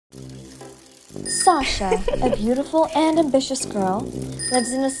Sasha, a beautiful and ambitious girl,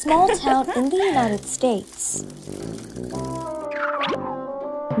 lives in a small town in the United States.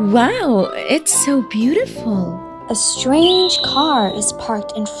 Wow, it's so beautiful. A strange car is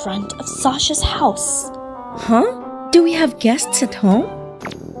parked in front of Sasha's house. Huh? Do we have guests at home?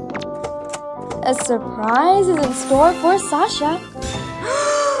 A surprise is in store for Sasha.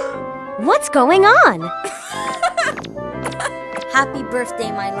 What's going on? Happy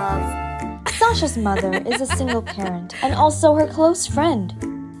birthday, my love. Sasha's mother is a single parent and also her close friend.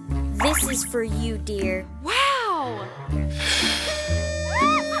 This is for you, dear. Wow!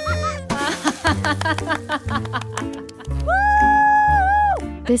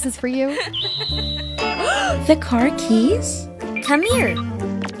 This is for you. The car keys? Come here.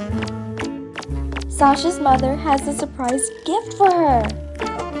 Sasha's mother has a surprise gift for her.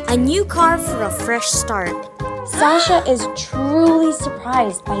 A new car for a fresh start. Sasha is truly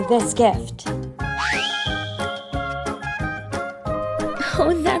surprised by this gift.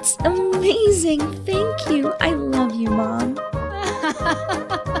 Oh, that's amazing. Thank you. I love you, Mom.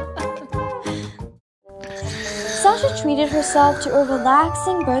 Sasha treated herself to a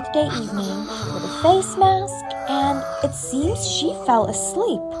relaxing birthday evening with a face mask, and it seems she fell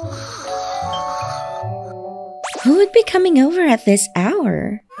asleep. Who would be coming over at this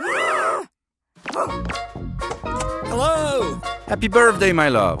hour? Hello! Happy birthday, my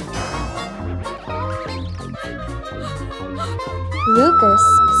love. Lucas,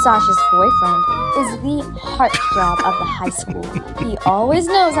 Sasha's boyfriend, is the heartthrob of the high school. He always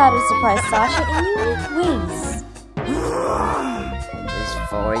knows how to surprise Sasha in unique ways. It's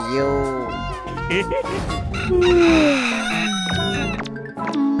for you.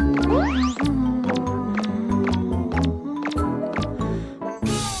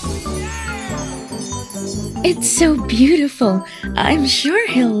 It's so beautiful. I'm sure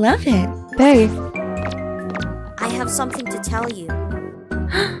he'll love it. Babe. I have something to tell you.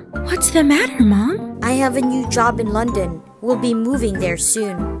 What's the matter, Mom? I have a new job in London. We'll be moving there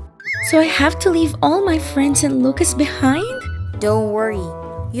soon. So I have to leave all my friends and Lucas behind? Don't worry.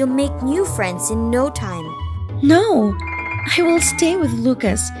 You'll make new friends in no time. No, I will stay with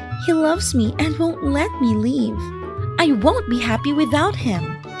Lucas. He loves me and won't let me leave. I won't be happy without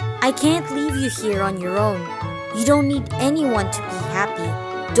him. I can't leave you here on your own. You don't need anyone to be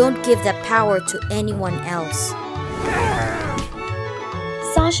happy. Don't give that power to anyone else.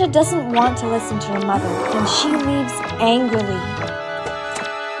 Sasha doesn't want to listen to her mother, and she leaves angrily.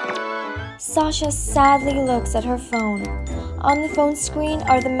 Sasha sadly looks at her phone. On the phone screen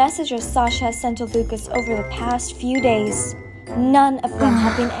are the messages Sasha has sent to Lucas over the past few days. None of them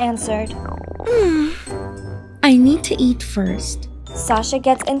have been answered. I need to eat first. Sasha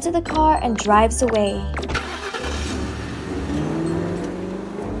gets into the car and drives away.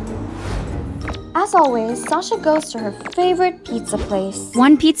 As always, Sasha goes to her favorite pizza place.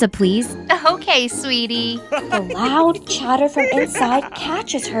 One pizza, please. Okay, sweetie. The loud chatter from inside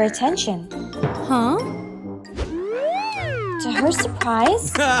catches her attention. Huh? To her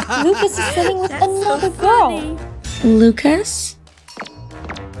surprise, Lucas is sitting with another girl. Lucas?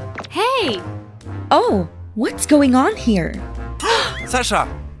 Hey! Oh, what's going on here? Sasha!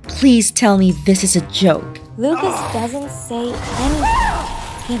 Please tell me this is a joke. Lucas doesn't say anything.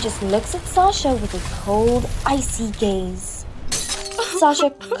 He just looks at Sasha with a cold, icy gaze. Sasha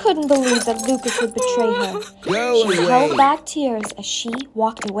couldn't believe that Lucas would betray her. She held back tears as she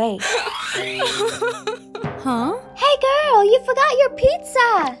walked away. Huh? Hey girl, you forgot your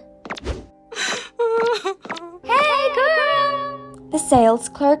pizza! Hey girl! The sales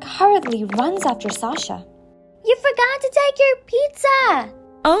clerk hurriedly runs after Sasha. You forgot to take your pizza!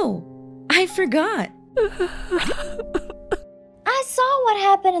 Oh, I forgot. I saw what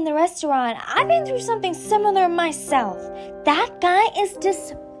happened in the restaurant. I've been through something similar myself. That guy is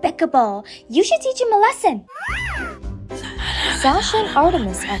despicable. You should teach him a lesson. Sasha and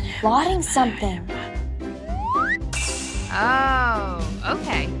Artemis are plotting something. Oh,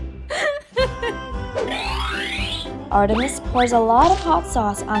 okay. Artemis pours a lot of hot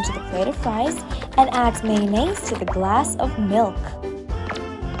sauce onto the plate of fries and adds mayonnaise to the glass of milk.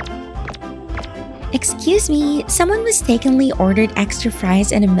 Excuse me, someone mistakenly ordered extra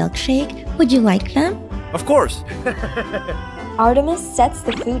fries and a milkshake. Would you like them? Of course! Artemis sets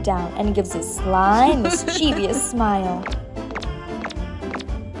the food down and gives a sly, mischievous smile.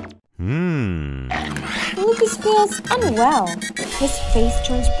 Lucas feels unwell. His face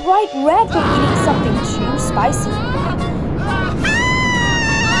turns bright red from eating something too spicy.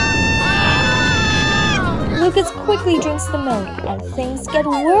 Lucas quickly drinks the milk and things get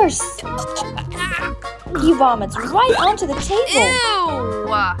worse. He vomits right onto the table. Ew!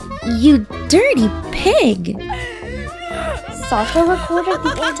 You dirty pig! Sasha recorded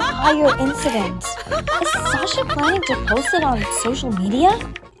the entire incident. Is Sasha planning to post it on social media?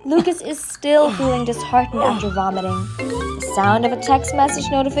 Lucas is still feeling disheartened after vomiting. The sound of a text message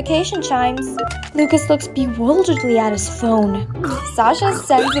notification chimes. Lucas looks bewilderedly at his phone. Sasha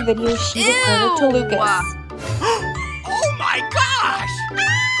sends the video she recorded to Lucas. Oh my gosh!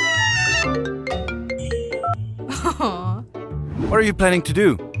 What are you planning to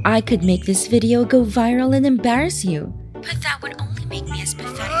do? I could make this video go viral and embarrass you. But that would only make me as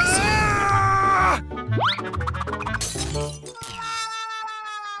pathetic as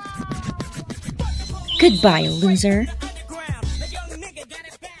you. Goodbye, loser.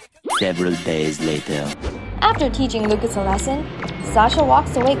 Several days later. After teaching Lucas a lesson, Sasha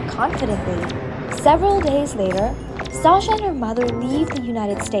walks away confidently. Several days later, Sasha and her mother leave the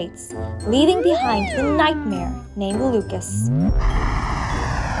United States, leaving behind the nightmare named Lucas.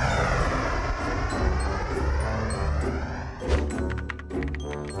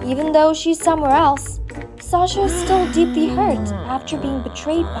 Even though she's somewhere else, Sasha is still deeply hurt after being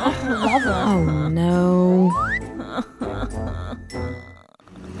betrayed by her lover. Oh no.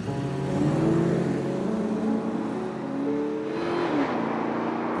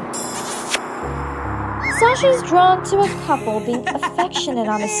 Sasha is drawn to a couple being affectionate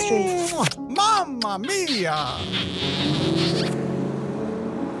on the street. Mamma mia!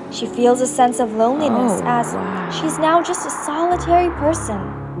 She feels a sense of loneliness as she's now just a solitary person.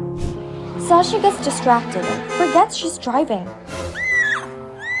 Sasha gets distracted and forgets she's driving.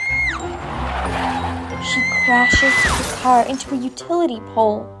 She crashes the car into a utility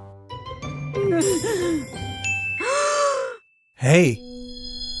pole. Hey,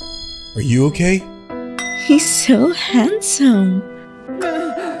 are you okay? He's so handsome.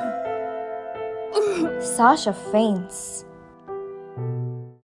 Sasha faints.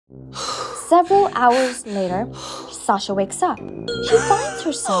 Several hours later, Sasha wakes up. She finds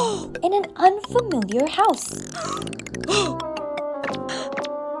herself in an unfamiliar house.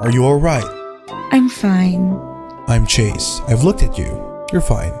 Are you alright? I'm fine. I'm Chase. I've looked at you. You're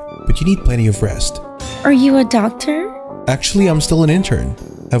fine, but you need plenty of rest. Are you a doctor? Actually, I'm still an intern.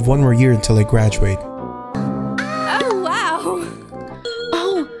 I have one more year until I graduate.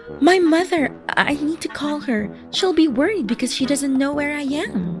 Oh, my mother. I need to call her. She'll be worried because she doesn't know where I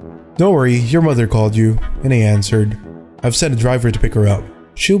am. Don't worry, your mother called you, and I answered. I've sent a driver to pick her up.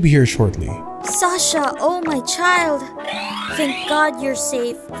 She'll be here shortly. Sasha, oh my child. Thank God you're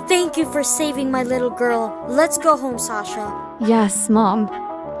safe. Thank you for saving my little girl. Let's go home, Sasha. Yes, Mom.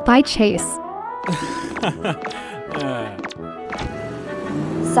 Bye, Chase.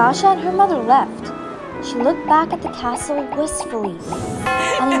 Sasha and her mother left. She looked back at the castle wistfully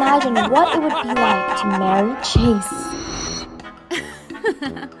and imagined what it would be like to marry Chase.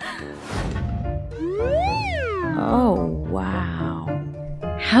 Oh, wow.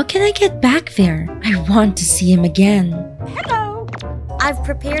 How can I get back there? I want to see him again. Hello. I've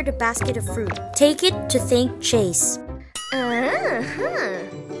prepared a basket of fruit. Take it to thank Chase.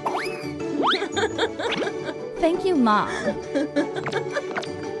 Thank you, Mom.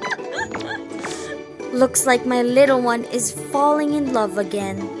 Looks like my little one is falling in love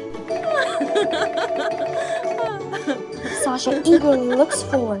again. Sasha eagerly looks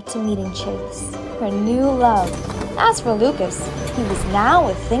forward to meeting Chase, her new love. As for Lucas, he was now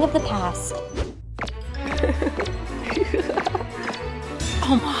a thing of the past.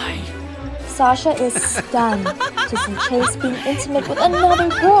 Oh my. Sasha is stunned to see Chase being intimate with another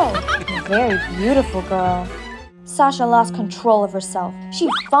girl, a very beautiful girl. Sasha lost control of herself. She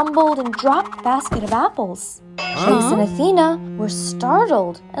fumbled and dropped the basket of apples. Chase and Athena were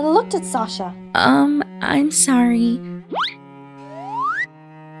startled and looked at Sasha. I'm sorry.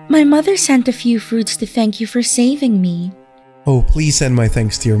 My mother sent a few fruits to thank you for saving me. Oh, please send my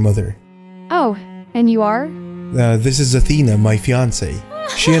thanks to your mother. Oh, and you are? This is Athena, my fiancée.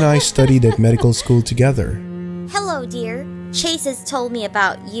 She and I studied at medical school together. Hello, dear. Chase has told me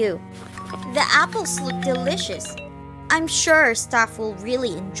about you. The apples look delicious. I'm sure staff will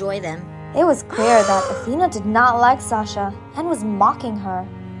really enjoy them. It was clear that Athena did not like Sasha and was mocking her.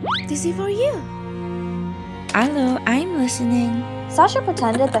 This is for you. Hello, I'm listening. Sasha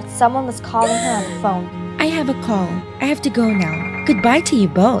pretended that someone was calling her on the phone. I have a call. I have to go now. Goodbye to you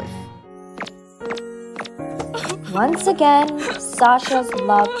both. Once again, Sasha's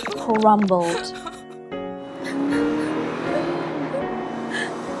love crumbled.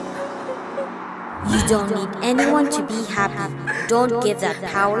 You don't need anyone to be happy. Don't give that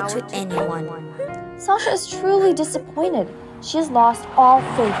power to anyone. Sasha is truly disappointed. She has lost all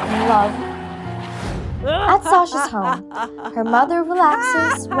faith in love. At Sasha's home, her mother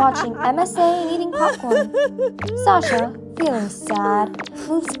relaxes, watching MSA and eating popcorn. Sasha, feeling sad,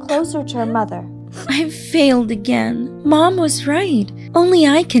 moves closer to her mother. I've failed again. Mom was right. Only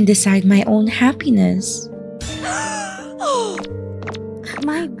I can decide my own happiness.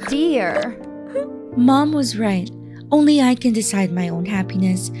 My dear. Mom was right. Only I can decide my own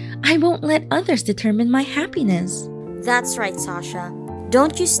happiness. I won't let others determine my happiness. That's right, Sasha.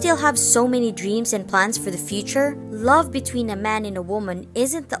 Don't you still have so many dreams and plans for the future? Love between a man and a woman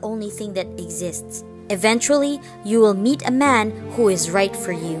isn't the only thing that exists. Eventually, you will meet a man who is right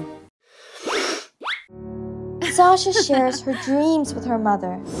for you. Sasha shares her dreams with her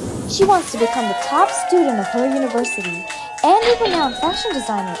mother. She wants to become the top student of her university and a renowned fashion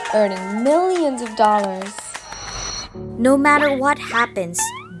designer, earning millions of dollars. No matter what happens,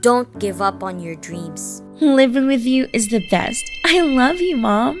 don't give up on your dreams. Living with you is the best. I love you,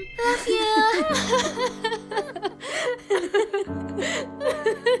 Mom. Love you.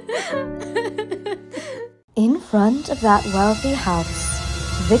 In front of that wealthy house,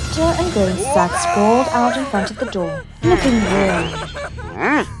 Victor and Grace sat sprawled out in front of the door, looking weary.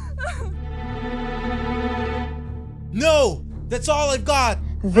 No! That's all I've got!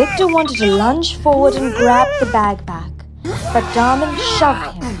 Victor wanted to lunge forward and grab the bag back, but Darman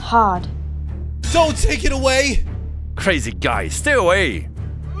shoved him hard. Don't take it away! Crazy guy, stay away!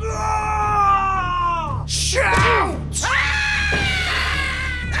 Shout!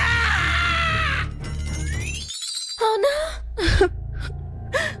 Oh no!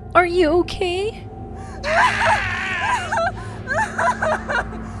 Are you okay?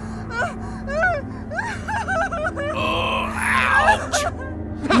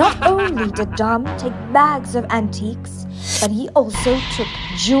 Not only did Dom take bags of antiques, but he also took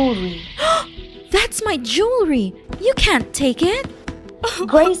jewelry. That's my jewelry. You can't take it.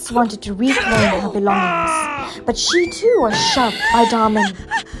 Grace wanted to reclaim her belongings, but she too was shoved by Darman.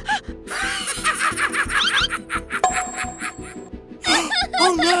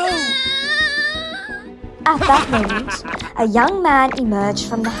 Oh no! At that moment, a young man emerged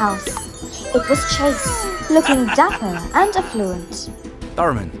from the house. It was Chase, looking dapper and affluent.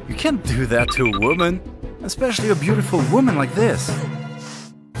 Darman, you can't do that to a woman, especially a beautiful woman like this.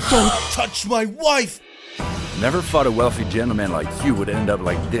 Don't touch my wife! Never thought a wealthy gentleman like you would end up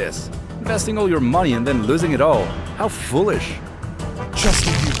like this. Investing all your money and then losing it all. How foolish.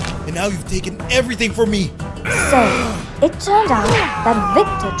 Trusted you, and now you've taken everything from me. So, it turned out that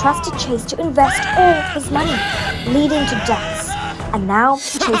Victor trusted Chase to invest all his money, leading to debts. And now,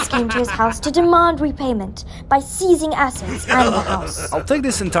 Chase came to his house to demand repayment by seizing assets and the house. I'll take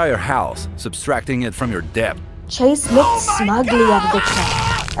this entire house, subtracting it from your debt. Chase looked smugly at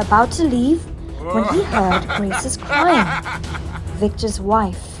Victor, about to leave, when he heard Grace's crying. Victor's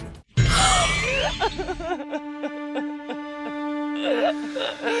wife.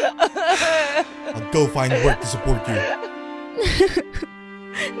 I'll go find work to support you.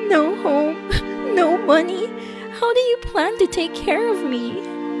 No home, no money. How do you plan to take care of me?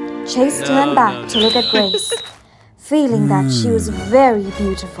 Chase turned back to look at Grace, feeling that she was very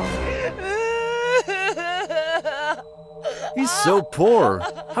beautiful. He's so poor.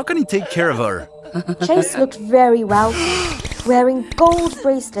 How can he take care of her? Chase looked very wealthy, wearing gold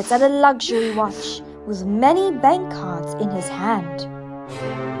bracelets and a luxury watch, with many bank cards in his hand.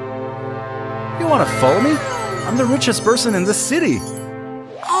 You want to follow me? I'm the richest person in the city.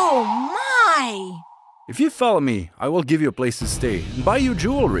 Oh my! If you follow me, I will give you a place to stay and buy you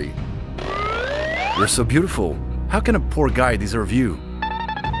jewelry. You're so beautiful. How can a poor guy deserve you?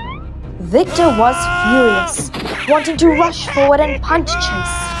 Victor was furious, wanting to rush forward and punch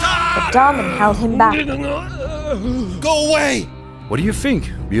Chase, but Darman held him back. Go away! What do you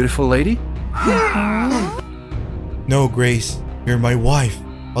think, beautiful lady? No, Grace. You're my wife.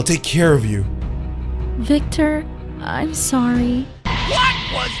 I'll take care of you. Victor, I'm sorry. What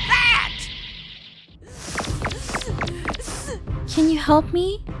was that? Can you help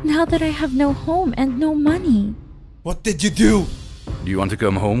me now that I have no home and no money? What did you do? Do you want to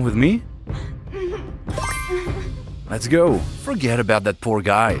come home with me? Let's go. Forget about that poor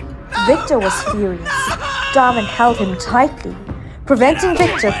guy. Victor was furious. Darman held him tightly, preventing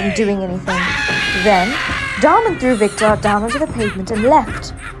Victor from doing anything. Then, Darman threw Victor down onto the pavement and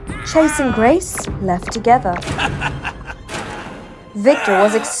left. Chase and Grace left together. Victor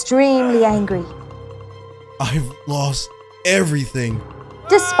was extremely angry. I've lost everything.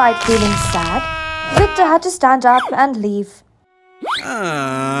 Despite feeling sad, Victor had to stand up and leave.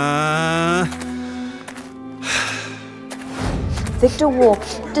 Victor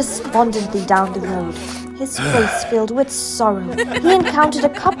walked despondently down the road, his face filled with sorrow. He encountered a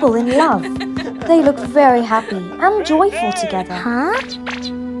couple in love. They looked very happy and joyful together. Huh?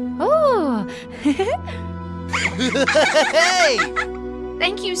 Oh, Hey!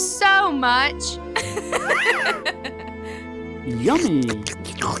 thank you so much. Yummy.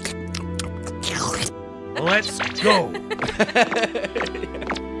 Let's go.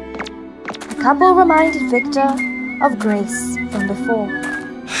 The couple reminded Victor of Grace from before.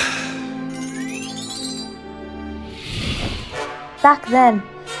 Back then,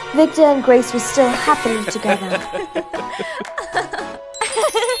 Victor and Grace were still happily together.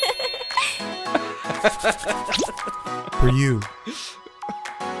 For you.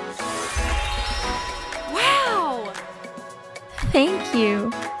 Wow. Thank you.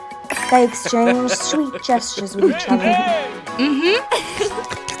 They exchanged sweet gestures with each other.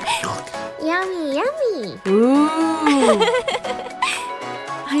 Yummy, yummy. Ooh.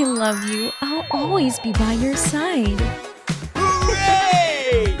 I love you. I'll always be by your side.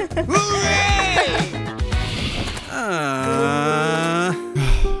 Hooray! Hooray!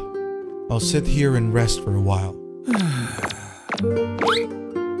 I'll sit here and rest for a while.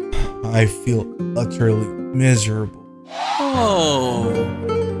 I feel utterly miserable. Oh.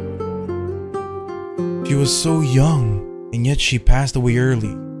 She was so young, and yet she passed away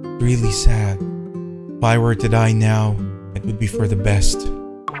early. Really sad. If I were to die now, it would be for the best.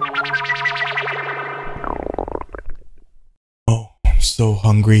 Oh, I'm so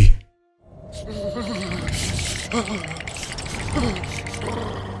hungry.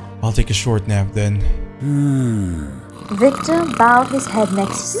 I'll take a short nap then. Victor bowed his head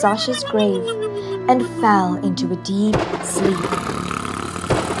next to Sasha's grave and fell into a deep sleep.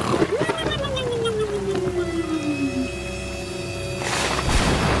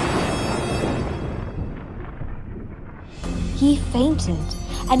 He fainted,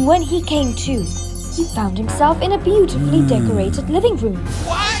 and when he came to, he found himself in a beautifully decorated living room.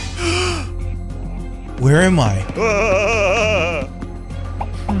 Where am I?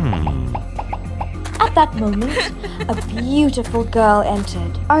 At that moment, a beautiful girl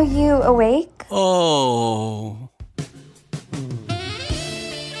entered. Are you awake? Oh.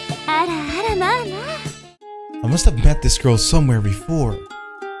 I must have met this girl somewhere before.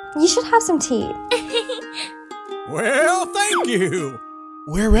 You should have some tea. Well, thank you.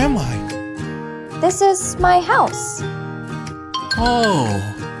 Where am I? This is my house. Oh.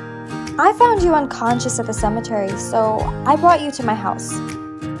 I found you unconscious at the cemetery, so I brought you to my house.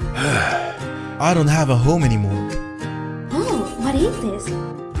 I don't have a home anymore. Oh, what is this?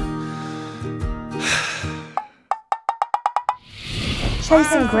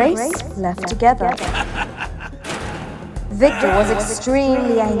 Chase and Grace left together. Victor was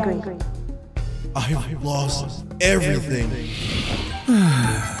extremely angry. I've lost everything.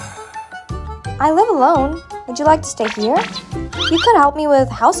 I live alone. Would you like to stay here? You could help me with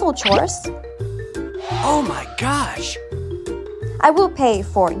household chores. Oh my gosh. I will pay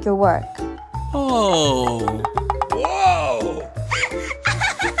for your work. Oh. Whoa!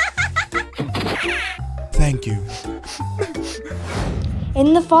 Thank you.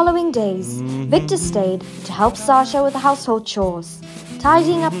 In the following days, Victor stayed to help Sasha with the household chores,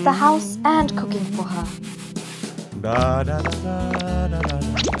 tidying up the house and cooking for her.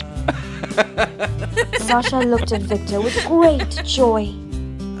 Sasha looked at Victor with great joy.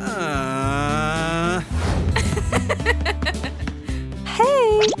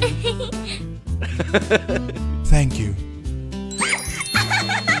 Hey! Thank you.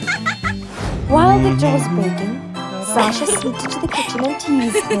 While Victor was baking, Sasha sneaked into the kitchen and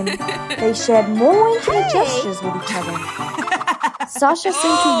teased him. They shared more intimate gestures with each other. Sasha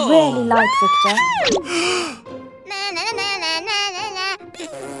seemed to really like Victor.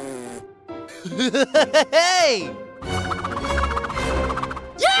 Hey!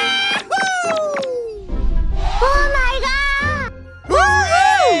 Oh my god!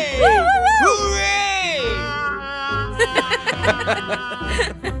 Hooray! Hooray!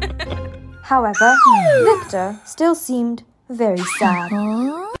 However, Victor still seemed very sad.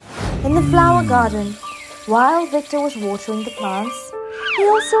 In the flower garden, while Victor was watering the plants, he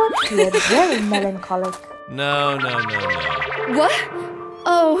also appeared very melancholic. No. What?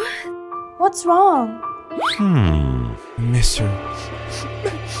 Oh, What's wrong? I miss her.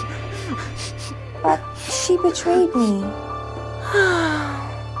 But she betrayed me.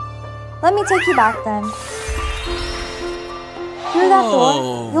 Let me take you back then. Through that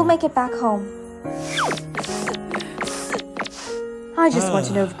door, you'll make it back home. I just want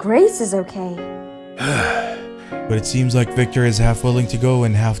to know if Grace is okay. But it seems like Victor is half willing to go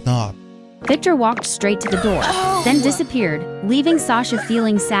and half not. Victor walked straight to the door, then disappeared, leaving Sasha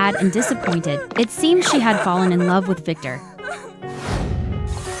feeling sad and disappointed. It seemed she had fallen in love with Victor.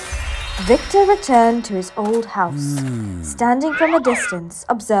 Victor returned to his old house, standing from a distance,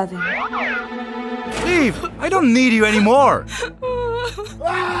 observing. Leave! I don't need you anymore!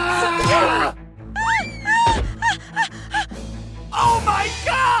 Oh my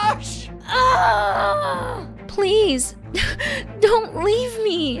gosh! Please, don't leave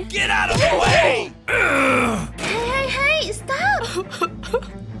me. Get out of the way! Hey, stop!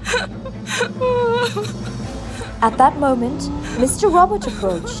 At that moment, Mr. Robert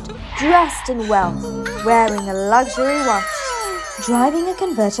approached, dressed in wealth, wearing a luxury watch, driving a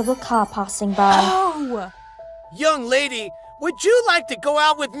convertible car passing by. Oh! Young lady, would you like to go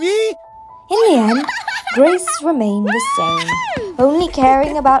out with me? In the end, Grace remained the same, only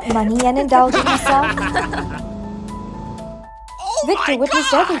caring about money and indulging herself. Oh Victor my witnessed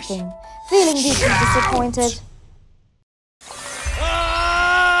gosh! everything, feeling deeply disappointed.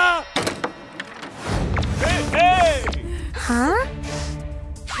 Ah! Hey! Huh?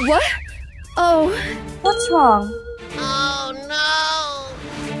 What? Oh. What's wrong?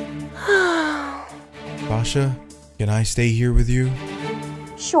 Sasha, can I stay here with you?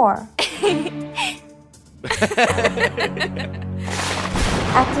 Sure.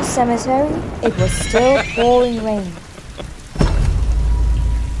 At the cemetery, it was still pouring rain.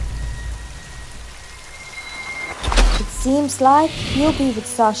 It seems like you'll be with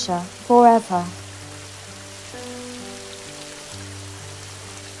Sasha forever.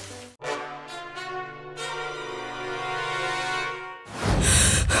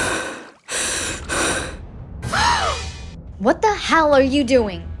 What the hell are you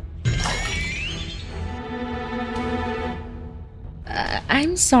doing?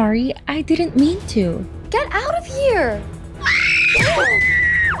 I'm sorry, I didn't mean to. Get out of here!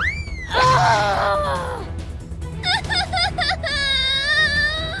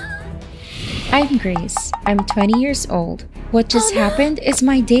 I'm Grace. I'm 20 years old. What just happened is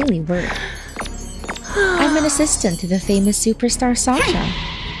my daily work. I'm an assistant to the famous superstar Sasha.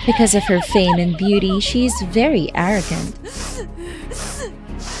 Because of her fame and beauty, she is very arrogant.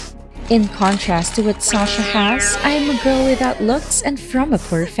 In contrast to what Sasha has, I am a girl without looks and from a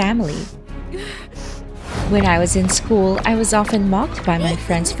poor family. When I was in school, I was often mocked by my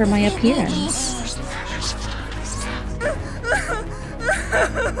friends for my appearance.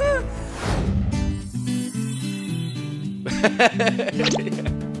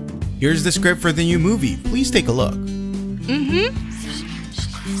 Here's the script for the new movie. Please take a look.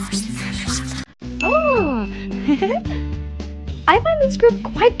 Oh. I find this group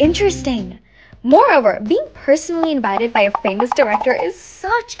quite interesting. Moreover, being personally invited by a famous director is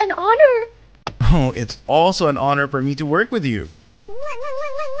such an honor. Oh, it's also an honor for me to work with you.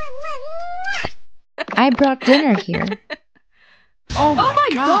 I brought dinner here. Oh my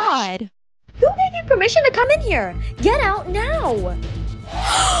god! Who gave you permission to come in here? Get out now!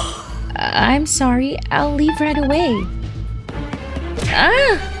 I'm sorry, I'll leave right away.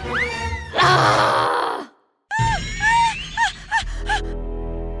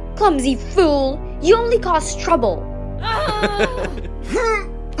 Clumsy fool! You only cause trouble!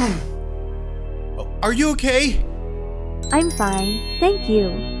 Are you okay? I'm fine, thank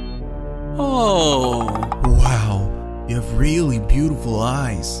you. Oh. Wow, you have really beautiful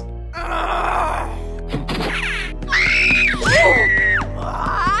eyes.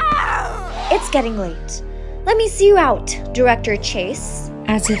 It's getting late. Let me see you out, Director Chase.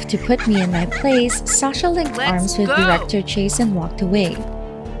 As if to put me in my place, Sasha linked arms with Director Chase and walked away.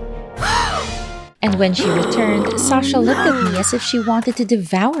 And when she returned, Sasha looked at me as if she wanted to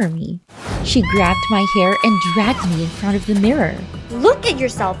devour me. She grabbed my hair and dragged me in front of the mirror. Look at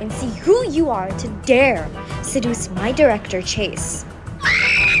yourself and see who you are to dare seduce my Director Chase.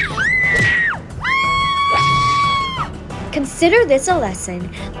 Consider this a lesson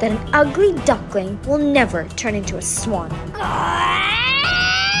that an ugly duckling will never turn into a swan.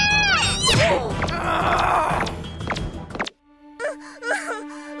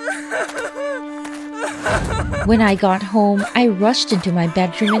 When I got home, I rushed into my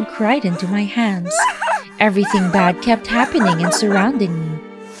bedroom and cried into my hands. Everything bad kept happening and surrounding me.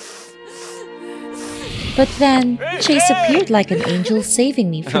 But then, Chase appeared like an angel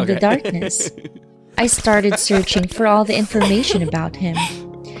saving me from the darkness. I started searching for all the information about him.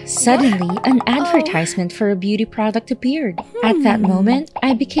 Suddenly, an advertisement for a beauty product appeared. At that moment,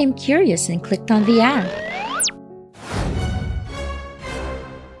 I became curious and clicked on the ad.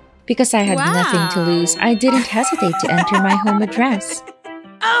 Because I had nothing to lose, I didn't hesitate to enter my home address.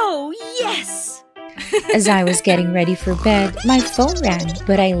 Oh, yes! As I was getting ready for bed, my phone rang,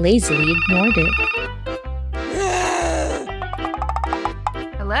 but I lazily ignored it.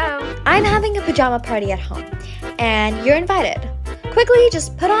 Hello? I'm having a pajama party at home, and you're invited. Quickly,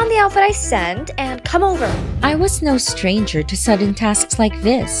 just put on the outfit I sent and come over. I was no stranger to sudden tasks like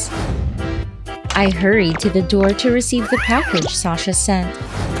this. I hurried to the door to receive the package Sasha sent.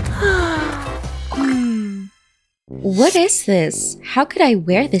 What is this? How could I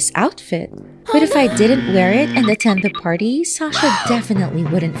wear this outfit? But if I didn't wear it and attend the party, Sasha definitely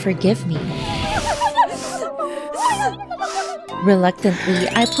wouldn't forgive me. Reluctantly,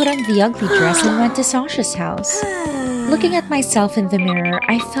 I put on the ugly dress and went to Sasha's house. Looking at myself in the mirror,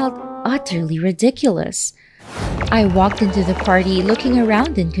 I felt utterly ridiculous. I walked into the party looking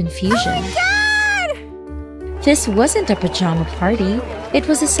around in confusion. This wasn't a pajama party. It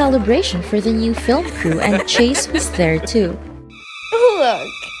was a celebration for the new film crew, and Chase was there too. Look,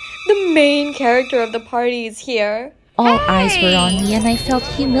 the main character of the party is here. All eyes were on me and I felt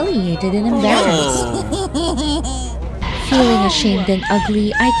humiliated and embarrassed. Feeling ashamed and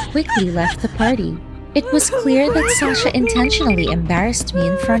ugly, I quickly left the party. It was clear that Sasha intentionally embarrassed me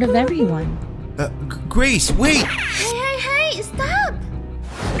in front of everyone. Grace, wait! Hey, stop!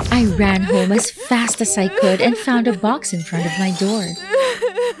 I ran home as fast as I could and found a box in front of my door.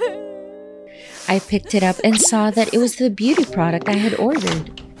 I picked it up and saw that it was the beauty product I had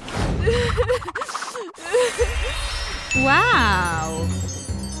ordered. Wow!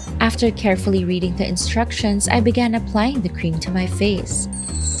 After carefully reading the instructions, I began applying the cream to my face.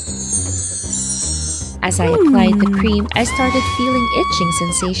 As I applied the cream, I started feeling itching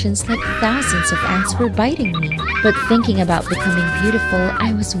sensations like thousands of ants were biting me. But thinking about becoming beautiful,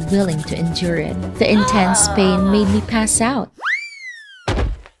 I was willing to endure it. The intense pain made me pass out.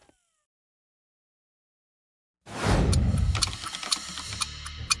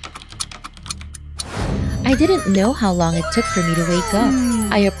 I didn't know how long it took for me to wake up.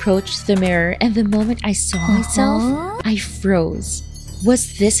 I approached the mirror, and the moment I saw myself, I froze.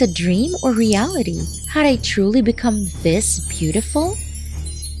 Was this a dream or reality? Had I truly become this beautiful?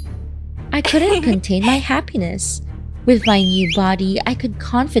 I couldn't contain my happiness. With my new body, I could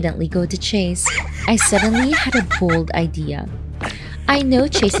confidently go to Chase. I suddenly had a bold idea. I know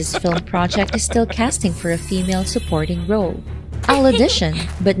Chase's film project is still casting for a female supporting role. I'll audition,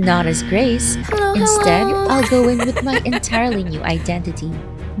 but not as Grace. Instead, I'll go in with my entirely new identity,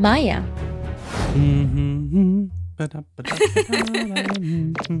 Maya.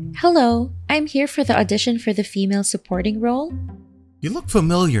 Hello, I'm here for the audition for the female supporting role. You look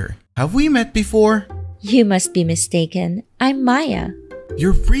familiar. Have we met before? You must be mistaken. I'm Maya.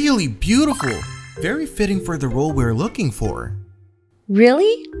 You're really beautiful. Very fitting for the role we're looking for.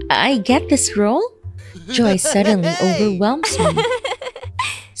 Really? I get this role? Joy suddenly overwhelms me.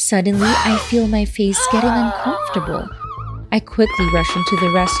 Suddenly, I feel my face getting uncomfortable. I quickly rush into the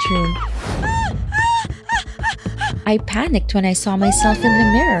restroom. I panicked when I saw myself in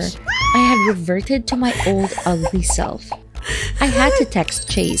the mirror. I had reverted to my old ugly self. I had to text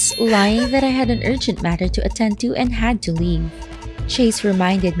Chase, lying that I had an urgent matter to attend to and had to leave. Chase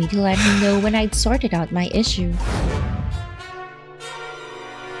reminded me to let him know when I'd sorted out my issue.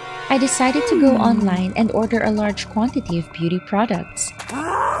 I decided to go online and order a large quantity of beauty products.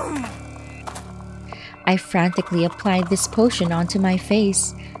 I frantically applied this potion onto my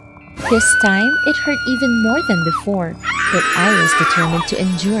face. This time, it hurt even more than before, but I was determined to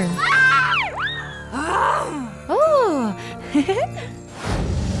endure.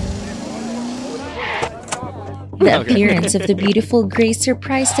 The appearance of the beautiful Grace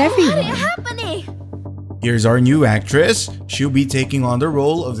surprised everyone. Here's our new actress. She'll be taking on the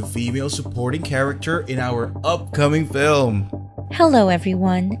role of the female supporting character in our upcoming film. Hello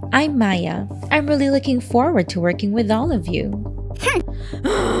everyone, I'm Maya. I'm really looking forward to working with all of you.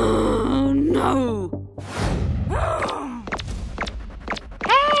 Oh no!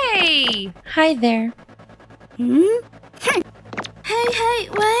 Hey! Hi there. Hey,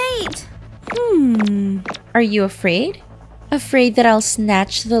 wait! Are you afraid? Afraid that I'll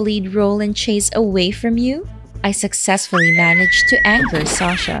snatch the lead role and Chase away from you? I successfully managed to anger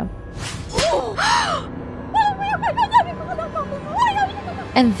Sasha.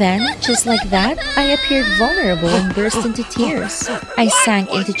 And then, just like that, I appeared vulnerable and burst into tears. I sank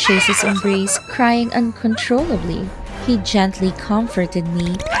into Chase's embrace, crying uncontrollably. He gently comforted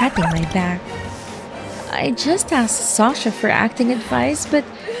me, patting my back. I just asked Sasha for acting advice, but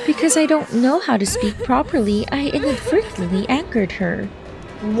because I don't know how to speak properly, I inadvertently angered her.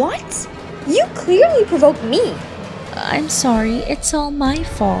 What? You clearly provoked me. I'm sorry, it's all my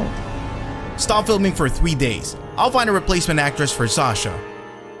fault. Stop filming for 3 days. I'll find a replacement actress for Sasha.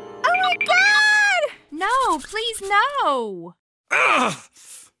 Oh my god! No, please no!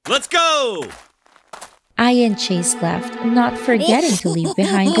 Let's go! I and Chase left, not forgetting to leave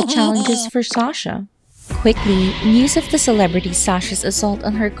behind the challenges for Sasha. Quickly, news of the celebrity Sasha's assault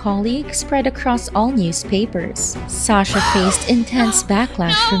on her colleague spread across all newspapers. Sasha faced intense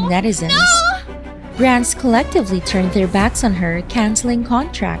backlash from netizens. Brands collectively turned their backs on her, canceling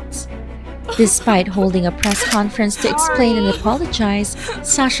contracts. Despite holding a press conference to explain and apologize,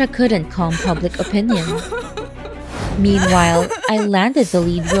 Sasha couldn't calm public opinion. Meanwhile, I landed the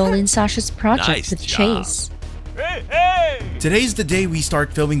lead role in Sasha's project with Chase. Today's the day we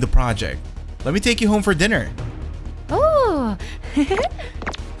start filming the project. Let me take you home for dinner. Oh!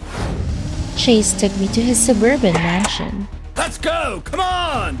 Chase took me to his suburban mansion. Let's go! Come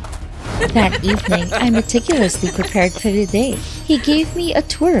on! That evening, I meticulously prepared for the day. He gave me a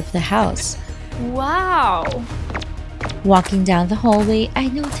tour of the house. Wow! Walking down the hallway, I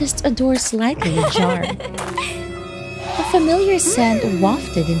noticed a door slightly ajar. A familiar scent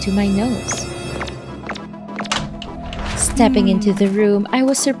wafted into my nose. Stepping into the room, I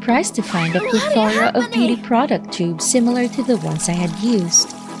was surprised to find a plethora of beauty product tubes similar to the ones I had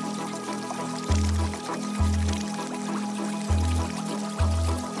used.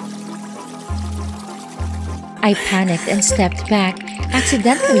 I panicked and stepped back,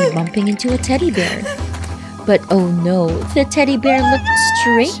 accidentally bumping into a teddy bear. But oh no, the teddy bear looked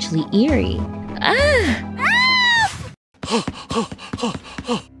strangely eerie.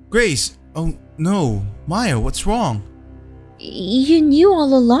 Grace! Oh no, Maya, what's wrong? You knew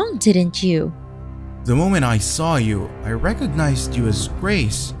all along, didn't you? The moment I saw you, I recognized you as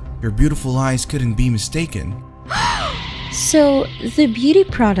Grace. Your beautiful eyes couldn't be mistaken. So, the beauty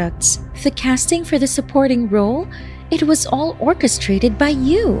products, the casting for the supporting role, it was all orchestrated by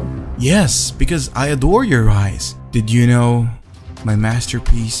you. Yes, because I adore your eyes. Did you know my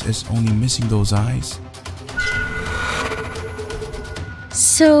masterpiece is only missing those eyes?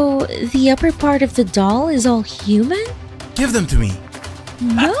 So, the upper part of the doll is all human? Give them to me.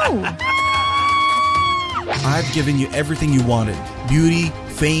 No! I've given you everything you wanted. Beauty,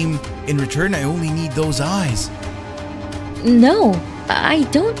 fame. In return, I only need those eyes. No, I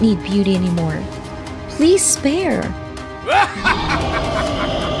don't need beauty anymore. Please spare.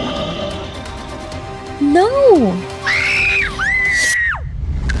 No!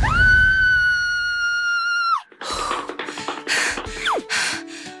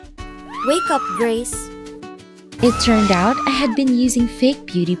 Wake up, Grace. It turned out I had been using fake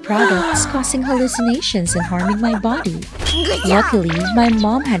beauty products, causing hallucinations and harming my body. Luckily, my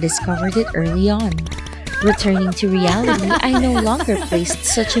mom had discovered it early on. Returning to reality, I no longer placed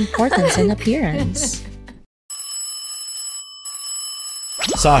such importance in appearance.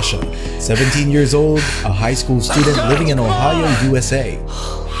 Sasha, 17 years old, a high school student living in Ohio, USA.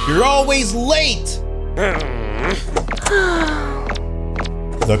 You're always late!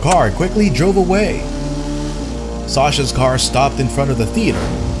 The car quickly drove away. Sasha's car stopped in front of the theater.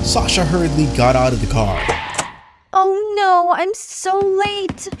 Sasha hurriedly got out of the car. Oh no, I'm so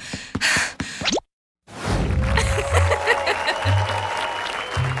late.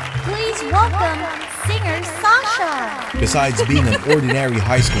 Please welcome singer Sasha. Besides being an ordinary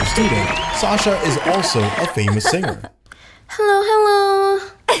high school student, Sasha is also a famous singer. Hello, hello.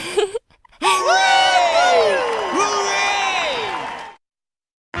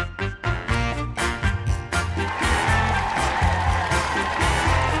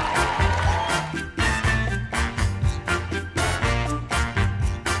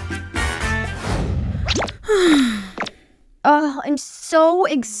 Oh, I'm so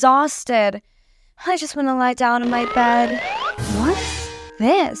exhausted. I just want to lie down in my bed. What's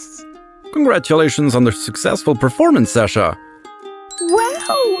this? Congratulations on the successful performance, Sasha.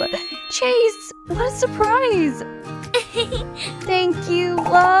 Wow! Chase, what a surprise! Thank you,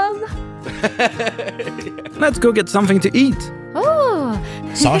 love. Let's go get something to eat. Oh!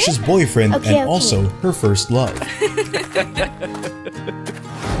 Sasha's boyfriend and also her first love.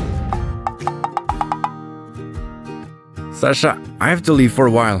 Sasha, I have to leave for a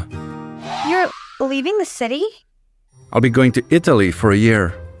while. You're leaving the city? I'll be going to Italy for a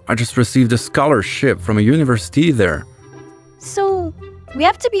year. I just received a scholarship from a university there. So, we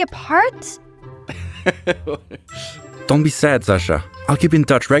have to be apart? Don't be sad, Sasha. I'll keep in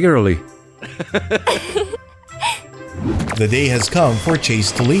touch regularly. The day has come for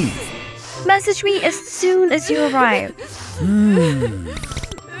Chase to leave. Message me as soon as you arrive.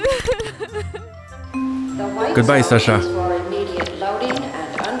 Goodbye, Sasha.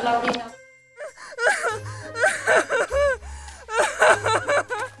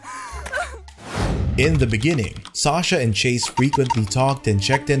 In the beginning, Sasha and Chase frequently talked and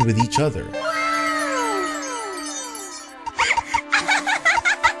checked in with each other.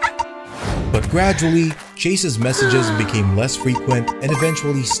 But gradually, Chase's messages became less frequent and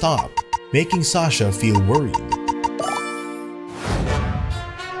eventually stopped. making Sasha feel worried.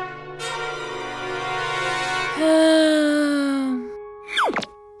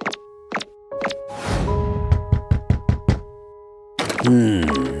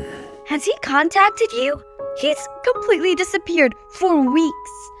 Has he contacted you? He's completely disappeared for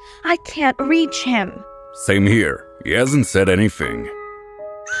weeks. I can't reach him. Same here. He hasn't said anything.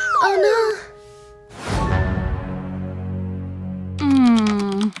 Oh no.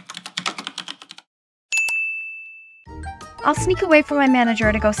 I'll sneak away from my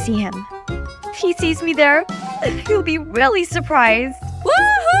manager to go see him. If he sees me there, he'll be really surprised.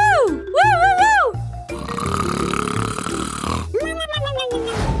 Woohoo! Woo!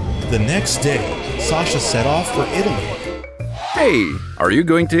 The next day, Sasha set off for Italy. Hey, are you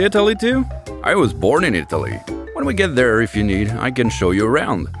going to Italy too? I was born in Italy. When we get there, if you need, I can show you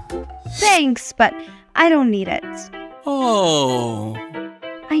around. Thanks, but I don't need it. Oh.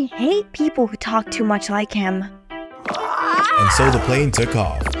 I hate people who talk too much like him. And so the plane took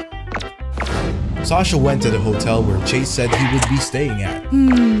off. Sasha went to the hotel where Chase said he would be staying at.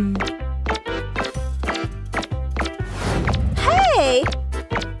 Hey!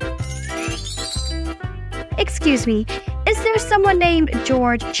 Excuse me, is there someone named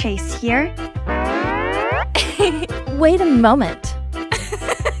George Chase here? Wait a moment.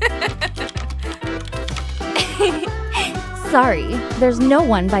 Sorry, there's no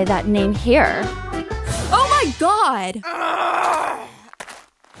one by that name here. Oh my god!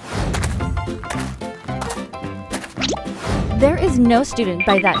 There is no student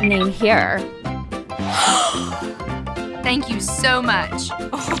by that name here. Thank you so much.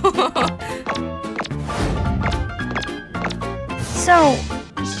 So,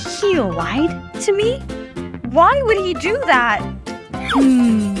 he lied to me? Why would he do that?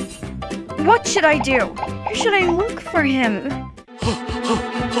 What should I do? Where should I look for him?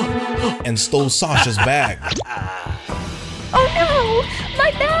 And stole Sasha's bag. Oh no!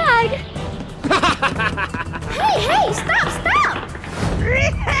 My bag! Hey, stop!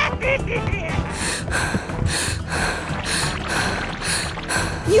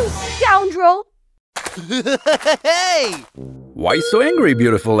 You scoundrel! Hey! Why so angry,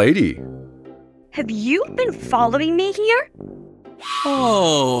 beautiful lady? Have you been following me here?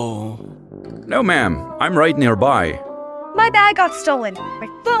 Oh. No, ma'am. I'm right nearby. My bag got stolen. My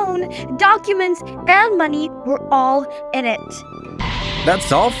phone, documents, and money were all in it.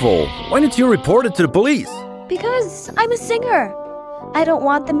 That's awful. Why didn't you report it to the police? Because I'm a singer. I don't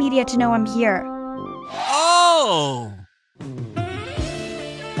want the media to know I'm here. Oh!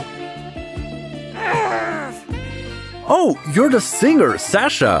 Oh, you're the singer,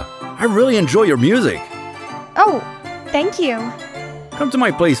 Sasha. I really enjoy your music. Oh, thank you. Come to my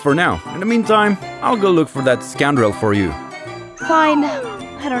place for now. In the meantime, I'll go look for that scoundrel for you. Fine.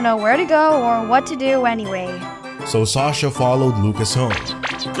 I don't know where to go or what to do anyway. So Sasha followed Lucas home.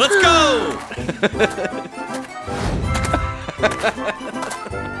 Let's go!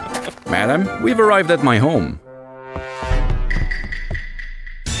 Madam, we've arrived at my home.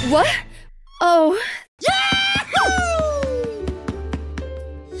 What? Oh.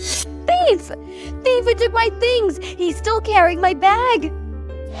 Thief! Thief who took my things! He's still carrying my bag!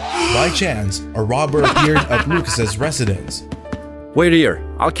 By chance, a robber appeared at Lucas's residence. Wait here,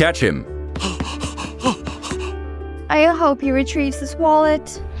 I'll catch him. I hope he retrieves his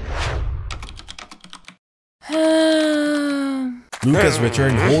wallet. Lucas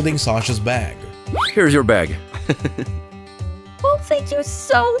returned holding Sasha's bag. Here's your bag. Oh, thank you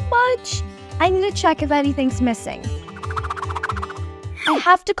so much! I need to check if anything's missing. I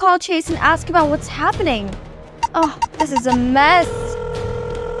have to call Chase and ask about what's happening. Oh, this is a mess.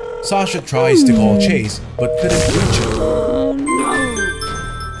 Sasha tries to call Chase, but couldn't reach him. Oh no.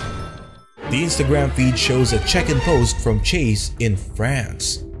 The Instagram feed shows a check-in post from Chase in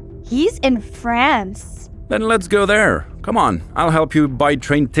France. He's in France. Then let's go there. Come on, I'll help you buy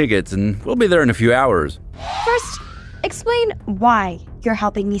train tickets and we'll be there in a few hours. First, explain why you're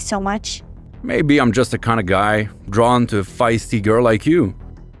helping me so much. Maybe I'm just the kind of guy drawn to a feisty girl like you.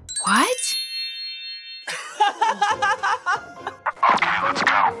 What?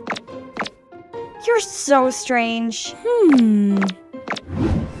 You're so strange.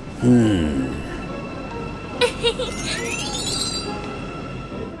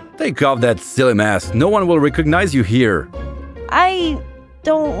 Take off that silly mask. No one will recognize you here. I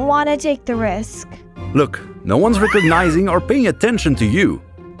don't want to take the risk. Look, no one's recognizing or paying attention to you.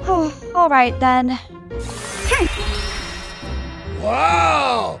 Oh, all right then.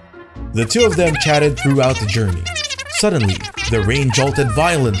 Wow! The two of them chatted throughout the journey. Suddenly, the rain jolted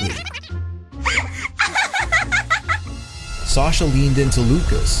violently. Sasha leaned into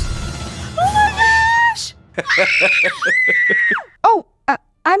Lucas. Oh,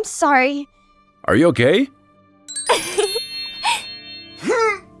 I'm sorry. Are you okay?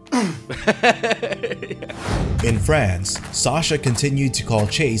 In France, Sasha continued to call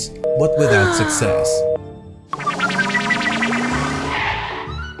Chase, but without success.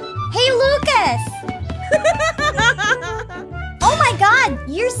 Hey, Lucas! Oh my god,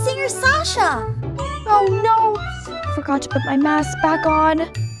 you're singer Sasha! Oh no! Forgot to put my mask back on.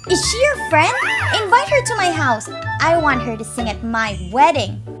 Is she your friend? Invite her to my house. I want her to sing at my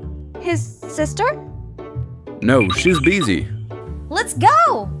wedding. His sister? No, she's busy. Let's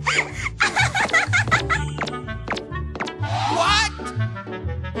go! What?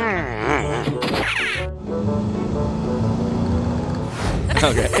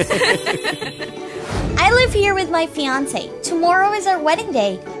 Okay. I live here with my fiance. Tomorrow is our wedding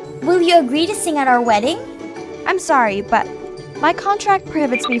day. Will you agree to sing at our wedding? I'm sorry, but my contract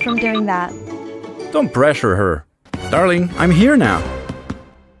prohibits me from doing that. Don't pressure her. Darling, I'm here now.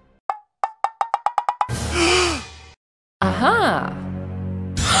 Aha!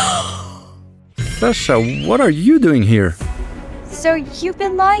 Sasha, what are you doing here? So you've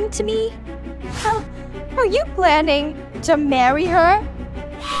been lying to me? How are you planning to marry her?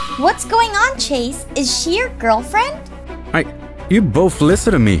 What's going on, Chase? Is she your girlfriend? You both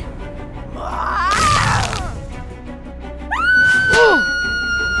listen to me.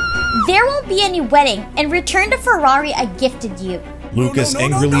 There won't be any wedding, and return the Ferrari I gifted you. Lucas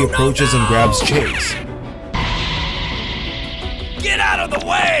angrily approaches and grabs Chase. Get out of the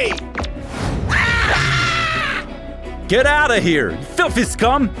way! Get out of here, you filthy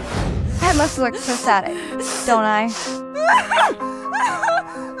scum! I must look pathetic, don't I?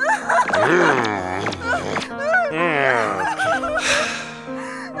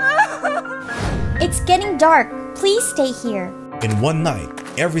 It's getting dark. Please stay here. In one night,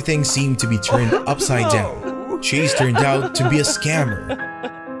 everything seemed to be turned upside down. Chase turned out to be a scammer.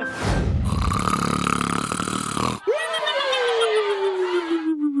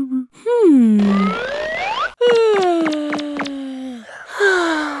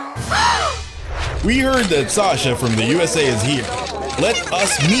 We heard that Sasha from the USA is here. Let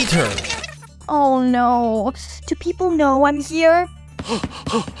us meet her. Oh no. Do people know I'm here?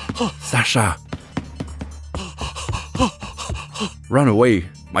 Sasha. Run away.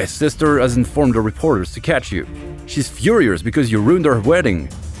 My sister has informed the reporters to catch you. She's furious because you ruined her wedding.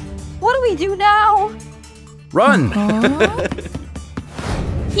 What do we do now? Run!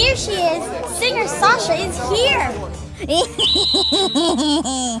 Here she is. Singer Sasha is here.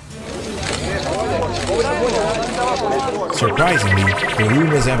 Surprisingly, the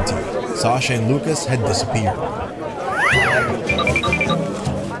room was empty. Sasha and Lucas had disappeared.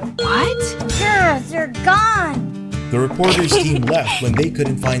 What? They're gone. The reporters team left when they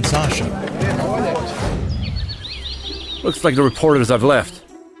couldn't find Sasha. Looks like the reporters have left.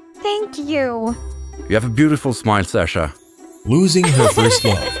 Thank you. You have a beautiful smile, Sasha. Losing her first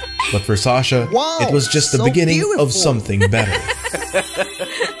love. But for Sasha, it was just the beginning of something better.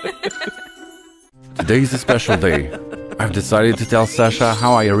 Today's a special day. I've decided to tell Sasha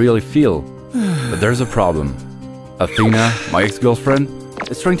how I really feel. But there's a problem. Athena, my ex-girlfriend,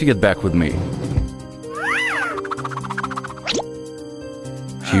 is trying to get back with me.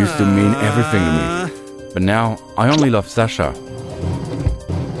 She used to mean everything to me. But now, I only love Sasha.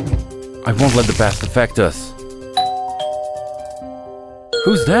 I won't let the past affect us.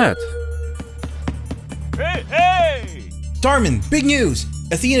 Who's that? Hey, hey! Darman, big news!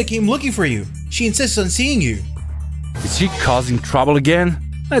 Athena came looking for you. She insists on seeing you. Is she causing trouble again?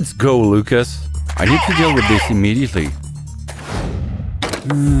 Let's go, Lucas. I need to deal with this immediately.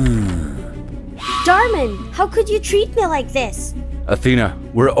 Darman, how could you treat me like this? Athena,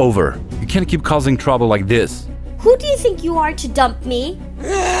 we're over. You can't keep causing trouble like this. Who do you think you are to dump me?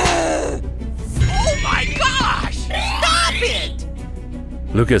 Oh my gosh! Stop it!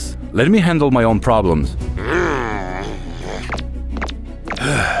 Lucas, let me handle my own problems.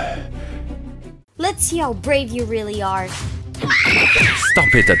 Let's see how brave you really are.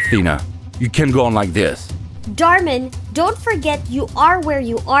 Stop it, Athena. You can't go on like this. Darman, don't forget you are where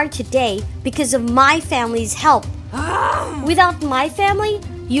you are today because of my family's help. Without my family,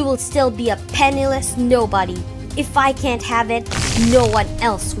 you will still be a penniless nobody. If I can't have it, no one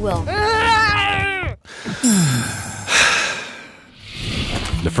else will.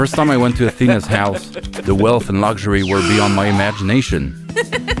 The first time I went to Athena's house, the wealth and luxury were beyond my imagination.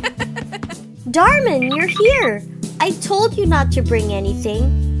 Darman, you're here. I told you not to bring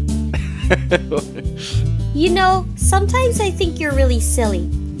anything. You know, sometimes I think you're really silly.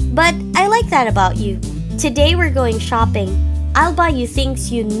 But I like that about you. Today we're going shopping. I'll buy you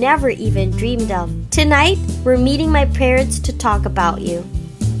things you never even dreamed of. Tonight, we're meeting my parents to talk about you.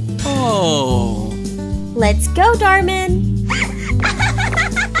 Oh. Let's go, Darman.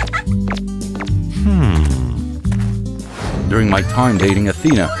 During my time dating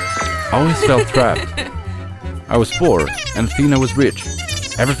Athena, I always felt trapped. I was poor, and Athena was rich.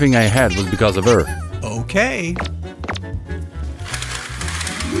 Everything I had was because of her. Okay.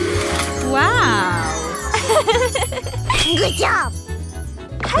 Wow. Good job.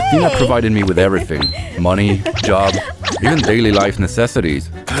 Athena provided me with everything. Money, job, even daily life necessities.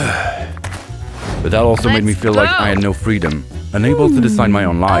 But that also made me feel like I had no freedom, unable to decide my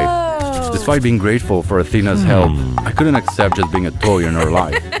own life. Despite being grateful for Athena's help, I couldn't accept just being a toy in her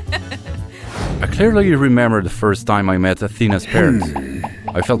life. I clearly remember the first time I met Athena's parents.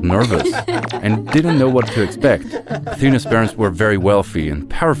 I felt nervous and didn't know what to expect. Athena's parents were very wealthy and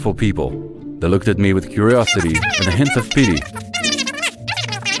powerful people. They looked at me with curiosity and a hint of pity.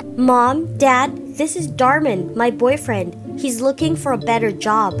 Mom, Dad, this is Darman, my boyfriend. He's looking for a better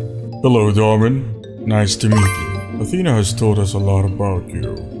job. Hello, Darman. Nice to meet you. Athena has told us a lot about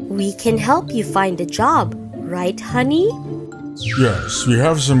you. We can help you find a job, right, honey? Yes, we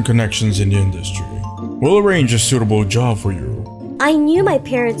have some connections in the industry. We'll arrange a suitable job for you. I knew my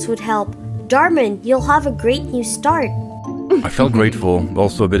parents would help. Darman, you'll have a great new start. I felt grateful, but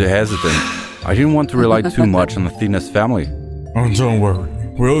also a bit hesitant. I didn't want to rely too much on Athena's family. Oh, don't worry.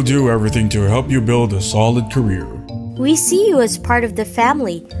 We'll do everything to help you build a solid career. We see you as part of the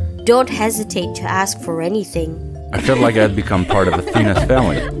family. Don't hesitate to ask for anything. I felt like I had become part of Athena's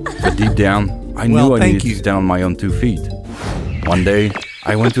family. But deep down, I knew I needed to stand on my own 2 feet. One day,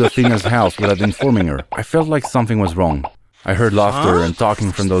 I went to Athena's house without informing her. I felt like something was wrong. I heard laughter and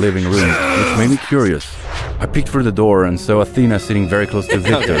talking from the living room, which made me curious. I peeked through the door and saw Athena sitting very close to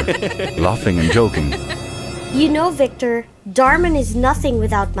Victor, laughing and joking. You know, Victor, Darman is nothing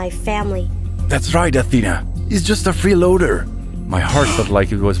without my family. That's right, Athena. He's just a freeloader. My heart felt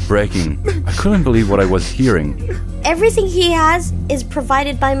like it was breaking. I couldn't believe what I was hearing. Everything he has is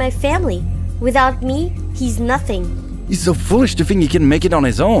provided by my family. Without me, he's nothing. He's so foolish to think he can make it on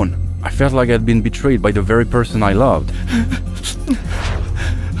his own. I felt like I'd been betrayed by the very person I loved.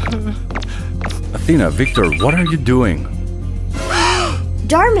 Athena, Victor, what are you doing?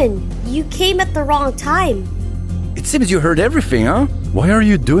 Darman, you came at the wrong time. It seems you heard everything, huh? Why are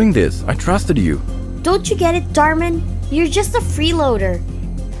you doing this? I trusted you. Don't you get it, Darman? You're just a freeloader.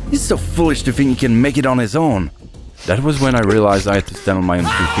 He's so foolish to think he can make it on his own. That was when I realized I had to stand on my own 2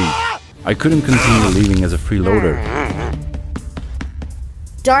 feet. I couldn't continue living as a freeloader.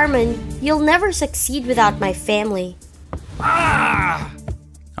 Darman, you'll never succeed without my family.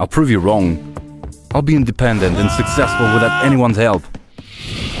 I'll prove you wrong. I'll be independent and successful without anyone's help.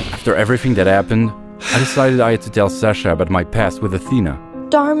 After everything that happened, I decided I had to tell Sasha about my past with Athena.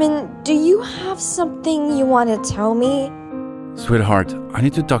 Darman, do you have something you want to tell me? Sweetheart, I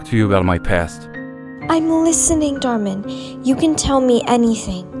need to talk to you about my past. I'm listening, Darman. You can tell me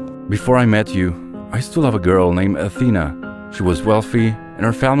anything. Before I met you, I used to love a girl named Athena. She was wealthy, and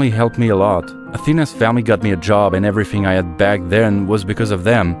her family helped me a lot. Athena's family got me a job, and everything I had back then was because of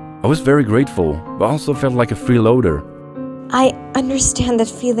them. I was very grateful, but also felt like a freeloader. I understand that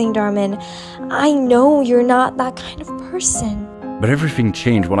feeling, Darman. I know you're not that kind of person. But everything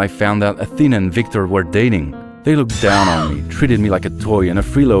changed when I found out Athena and Victor were dating. They looked down on me, treated me like a toy and a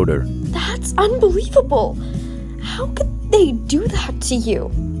freeloader. That's unbelievable. How could they do that to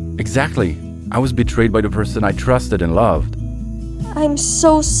you? Exactly. I was betrayed by the person I trusted and loved. I'm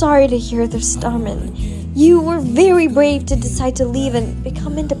so sorry to hear this, Darman. You were very brave to decide to leave and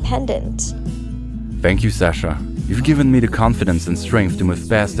become independent. Thank you, Sasha. You've given me the confidence and strength to move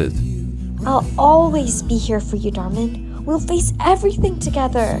past it. I'll always be here for you, Darman. We'll face everything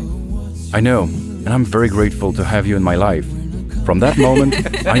together. I know, and I'm very grateful to have you in my life. From that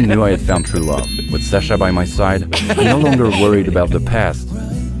moment, I knew I had found true love. With Sasha by my side, I'm no longer worried about the past.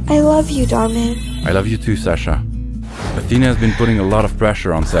 I love you, Darman. I love you too, Sasha. Athena has been putting a lot of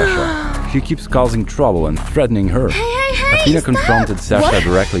pressure on Sasha. She keeps causing trouble and threatening her. Athena confronted Sasha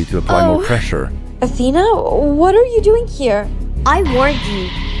directly to apply more pressure. Athena, what are you doing here? I warned you.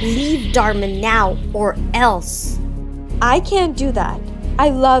 Leave Darman now, or else. I can't do that. I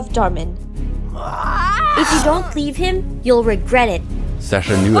love Darman. If you don't leave him, you'll regret it.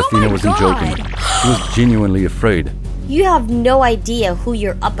 Sasha knew Athena wasn't joking. She was genuinely afraid. You have no idea who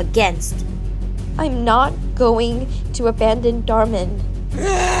you're up against. I'm not going to abandon Darman.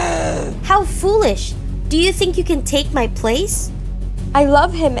 How foolish! Do you think you can take my place? I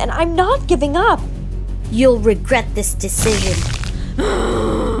love him and I'm not giving up. You'll regret this decision.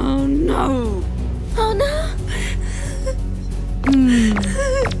 Oh no. Oh no.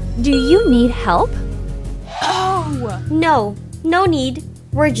 Do you need help? Oh! No, no need.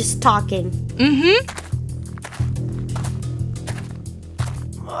 We're just talking.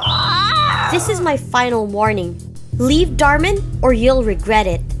 This is my final warning. Leave Darman or you'll regret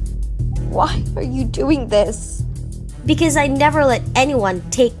it. Why are you doing this? Because I never let anyone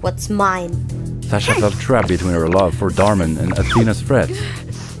take what's mine. Sasha felt trapped between her love for Darman and Athena's threat.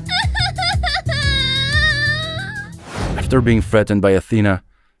 After being threatened by Athena,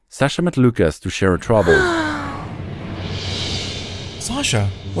 Sasha met Lucas to share her troubles. Sasha,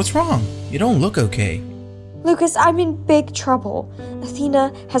 what's wrong? You don't look okay. Lucas, I'm in big trouble.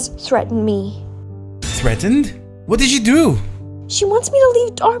 Athena has threatened me. Threatened? What did she do? She wants me to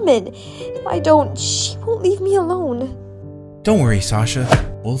leave Darman. If I don't, she won't leave me alone. Don't worry, Sasha.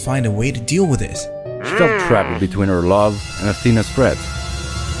 We'll find a way to deal with this. She felt trapped between her love and Athena's threat.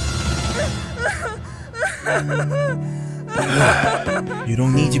 You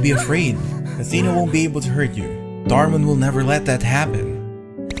don't need to be afraid. Athena won't be able to hurt you. Darman will never let that happen.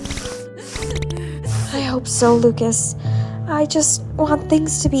 I hope so, Lucas. I just want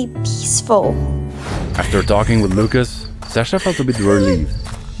things to be peaceful. After talking with Lucas, Sasha felt a bit relieved.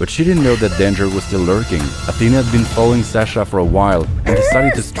 But she didn't know that danger was still lurking. Athena had been following Sasha for a while and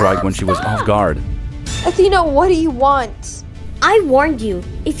decided to strike when she was off guard. Athena, what do you want? I warned you.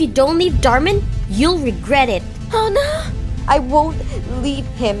 If you don't leave Darman, you'll regret it. Oh no! I won't leave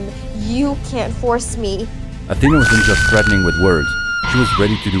him. You can't force me. Athena wasn't just threatening with words. She was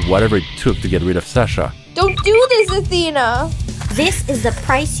ready to do whatever it took to get rid of Sasha. Don't do this, Athena! This is the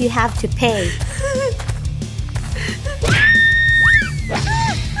price you have to pay.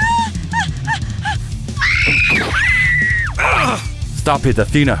 Stop it,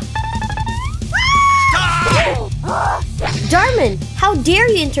 Athena! Darman, how dare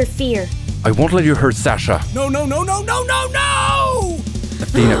you interfere? I won't let you hurt Sasha. No, no, no, no, no, no, no!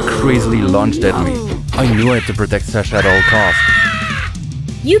 Athena crazily lunged at me. I knew I had to protect Sasha at all costs.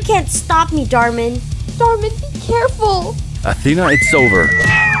 You can't stop me, Darman. Darman, be careful! Athena, it's over.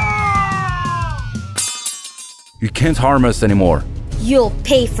 You can't harm us anymore. You'll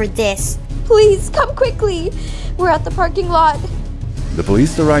pay for this. Please, come quickly. We're at the parking lot. The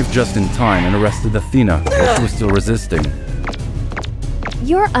police arrived just in time and arrested Athena while she was still resisting.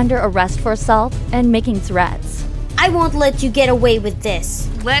 You're under arrest for assault and making threats. I won't let you get away with this.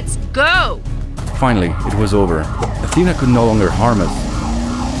 Let's go! Finally, it was over. Athena could no longer harm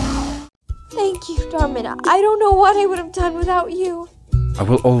us. Thank you, Darman. I don't know what I would have done without you. I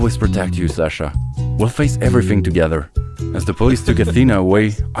will always protect you, Sasha. We'll face everything together. As the police took Athena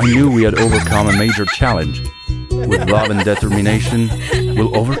away, I knew we had overcome a major challenge. With love and determination,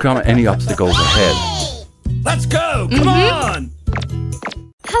 we'll overcome any obstacles ahead. Let's go! Come on!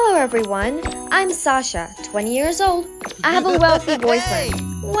 Hello everyone, I'm Sasha, 20 years old. I have a wealthy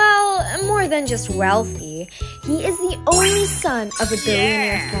boyfriend. Well, more than just wealthy. He is the only son of a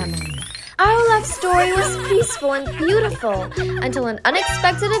billionaire family. Our love story was peaceful and beautiful until an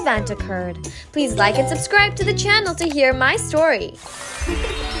unexpected event occurred. Please like and subscribe to the channel to hear my story.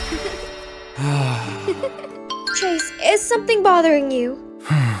 Chase, is something bothering you?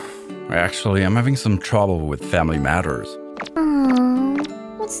 Actually, I'm having some trouble with family matters.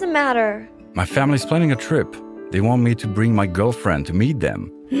 What's the matter? My family's planning a trip. They want me to bring my girlfriend to meet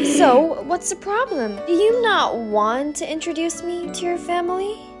them. So, what's the problem? Do you not want to introduce me to your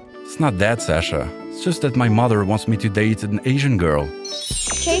family? It's not that, Sasha. It's just that my mother wants me to date an Asian girl.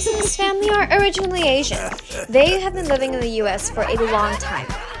 Chase and his family are originally Asian. They have been living in the US for a long time.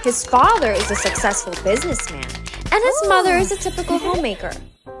 His father is a successful businessman, and his mother is a typical homemaker.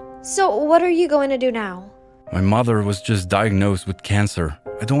 So, what are you going to do now? My mother was just diagnosed with cancer.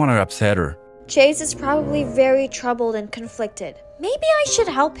 I don't want to upset her. Chase is probably very troubled and conflicted. Maybe I should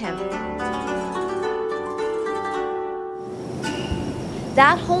help him.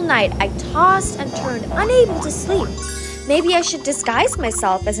 That whole night, I tossed and turned, unable to sleep. Maybe I should disguise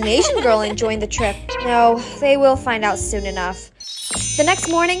myself as an Asian girl and join the trip. No, they will find out soon enough. The next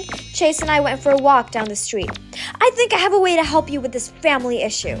morning, Chase and I went for a walk down the street. I think I have a way to help you with this family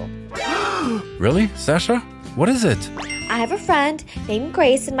issue. Really, Sasha? What is it? I have a friend named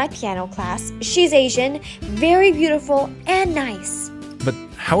Grace in my piano class. She's Asian, very beautiful, and nice. But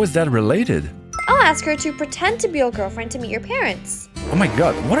how is that related? I'll ask her to pretend to be your girlfriend to meet your parents. Oh my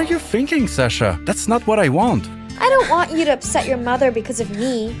god, what are you thinking, Sasha? That's not what I want. I don't want you to upset your mother because of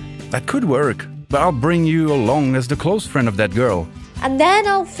me. That could work, but I'll bring you along as the close friend of that girl. And then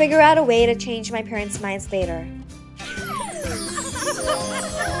I'll figure out a way to change my parents' minds later.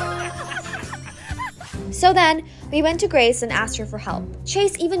 So then, we went to Grace and asked her for help.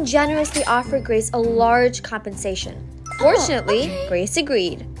 Chase even generously offered Grace a large compensation. Fortunately, Grace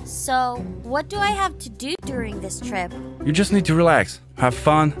agreed. So, what do I have to do during this trip? You just need to relax, have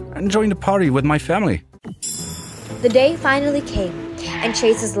fun, and join the party with my family. The day finally came, and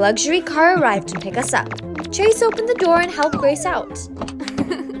Chase's luxury car arrived to pick us up. Chase opened the door and helped Grace out.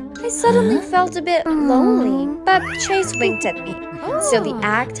 I suddenly felt a bit lonely, but Chase winked at me, so the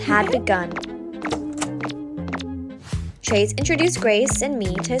act had begun. Chase introduced Grace and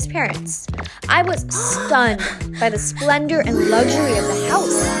me to his parents. I was stunned by the splendor and luxury of the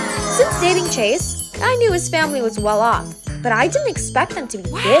house. Since dating Chase, I knew his family was well off, but I didn't expect them to be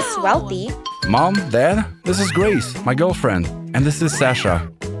this wealthy. Mom, Dad, this is Grace, my girlfriend, and this is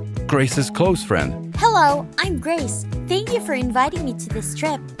Sasha, Grace's close friend. Hello, I'm Grace. Thank you for inviting me to this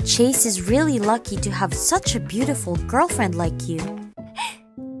trip. Chase is really lucky to have such a beautiful girlfriend like you.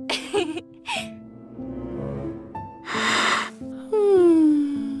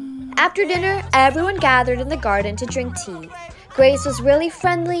 After dinner, everyone gathered in the garden to drink tea. Grace was really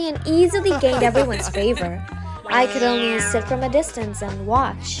friendly and easily gained everyone's favor. I could only sit from a distance and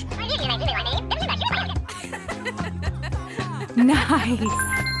watch. Nice.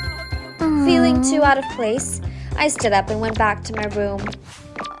 Feeling too out of place, I stood up and went back to my room.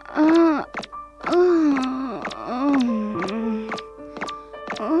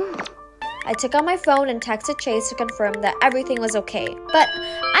 I took out my phone and texted Chase to confirm that everything was okay. But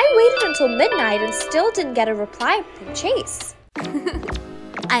I waited until midnight and still didn't get a reply from Chase.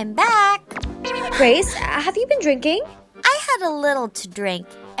 I'm back. Grace, have you been drinking? I had a little to drink.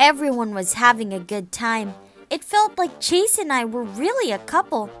 Everyone was having a good time. It felt like Chase and I were really a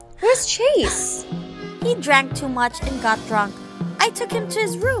couple. Where's Chase? He drank too much and got drunk. I took him to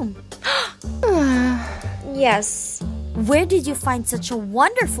his room. Yes. Where did you find such a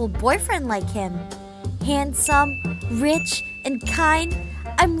wonderful boyfriend like him? Handsome, rich, and kind.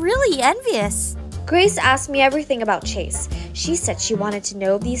 I'm really envious. Grace asked me everything about Chase. She said she wanted to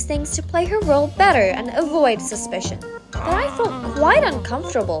know these things to play her role better and avoid suspicion. But I felt quite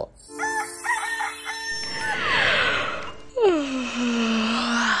uncomfortable.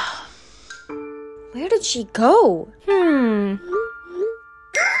 Where did she go?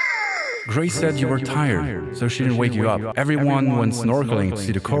 Grace said you were tired, so she didn't wake you up. Everyone went snorkeling to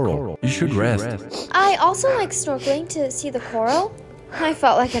see the coral. You should rest. I also like snorkeling to see the coral. I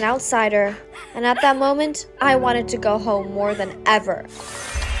felt like an outsider, and at that moment, I wanted to go home more than ever.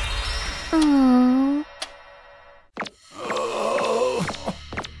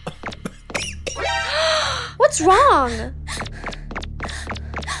 What's wrong?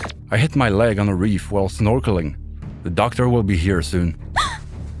 I hit my leg on a reef while snorkeling. The doctor will be here soon.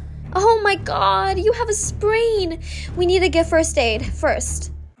 Oh my god, you have a sprain. We need to get first aid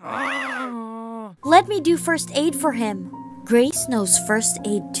first. Let me do first aid for him. Grace knows first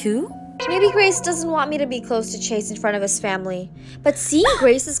aid too? Maybe Grace doesn't want me to be close to Chase in front of his family. But seeing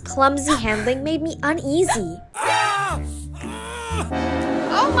Grace's clumsy handling made me uneasy.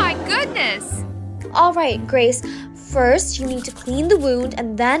 Oh my goodness! Alright, Grace. First, you need to clean the wound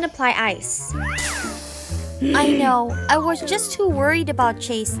and then apply ice. I know. I was just too worried about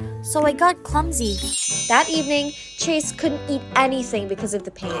Chase, so I got clumsy. That evening, Chase couldn't eat anything because of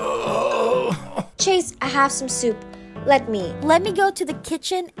the pain. Chase, I have some soup. Let me go to the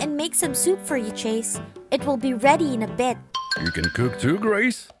kitchen and make some soup for you, Chase. It will be ready in a bit. You can cook too,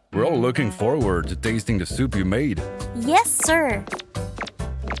 Grace. We're all looking forward to tasting the soup you made. Yes, sir.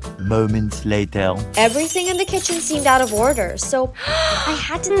 Moments later. Everything in the kitchen seemed out of order, so I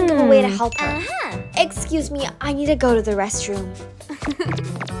had to think of a way to help her. Excuse me, I need to go to the restroom.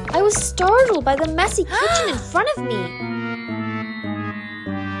 I was startled by the messy kitchen in front of me.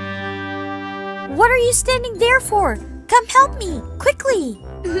 What are you standing there for? Come help me, quickly.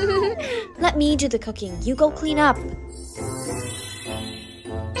 Let me do the cooking. You go clean up.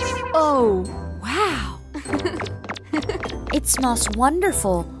 Oh, wow. It smells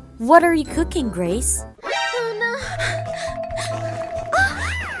wonderful. What are you cooking, Grace?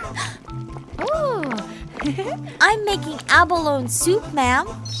 I'm making abalone soup, ma'am.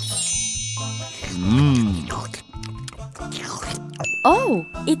 Oh,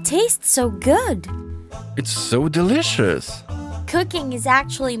 it tastes so good. It's so delicious. Cooking is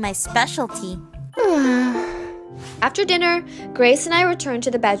actually my specialty. After dinner, Grace and I returned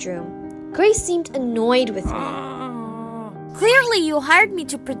to the bedroom. Grace seemed annoyed with me. Clearly, you hired me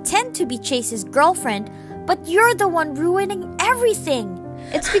to pretend to be Chase's girlfriend, but you're the one ruining everything.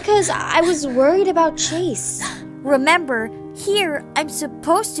 It's because I was worried about Chase. Remember, here I'm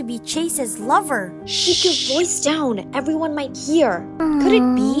supposed to be Chase's lover. Keep your voice down. Everyone might hear. Could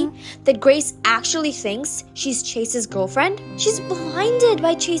it be that Grace actually thinks she's Chase's girlfriend? She's blinded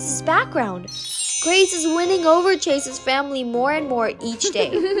by Chase's background. Grace is winning over Chase's family more and more each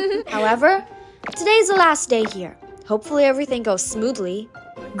day. However, today's the last day here. Hopefully everything goes smoothly.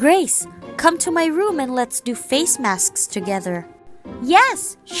 Grace, come to my room and let's do face masks together.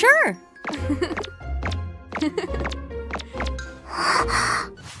 Yes, sure.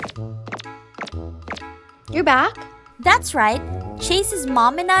 You're back? That's right. Chase's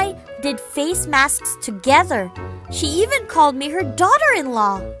mom and I did face masks together. She even called me her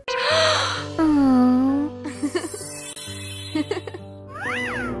daughter-in-law.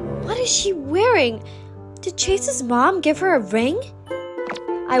 What is she wearing? Did Chase's mom give her a ring?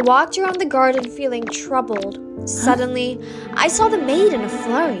 I walked around the garden feeling troubled. Suddenly, I saw the maid in a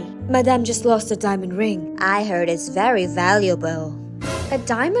flurry. Madame just lost a diamond ring. I heard it's very valuable. A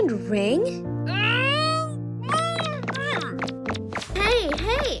diamond ring?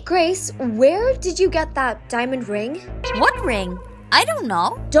 Hey! Grace, where did you get that diamond ring? What ring? I don't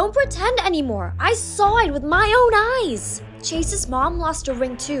know. Don't pretend anymore. I saw it with my own eyes. Chase's mom lost a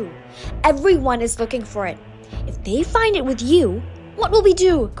ring too. Everyone is looking for it. If they find it with you, what will we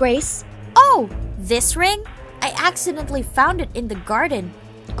do, Grace? Oh, this ring? I accidentally found it in the garden.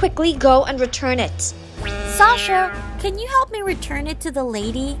 Quickly go and return it. Sasha, can you help me return it to the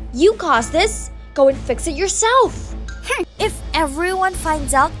lady? You caused this. Go and fix it yourself. If everyone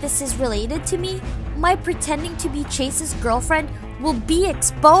finds out this is related to me, my pretending to be Chase's girlfriend will be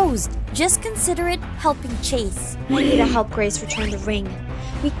exposed. Just consider it helping Chase. I need to help Grace return the ring.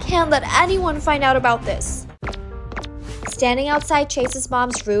 We can't let anyone find out about this. Standing outside Chase's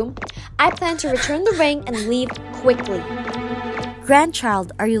mom's room, I plan to return the ring and leave quickly.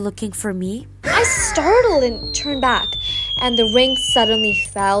 Grandchild, are you looking for me? I startled and turned back, and the ring suddenly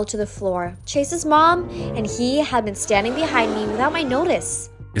fell to the floor. Chase's mom and he had been standing behind me without my notice.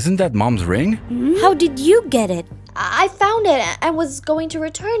 Isn't that Mom's ring? How did you get it? I found it and was going to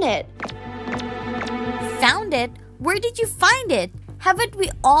return it. Found it? Where did you find it? Haven't we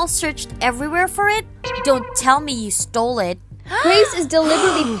all searched everywhere for it? Don't tell me you stole it. Grace is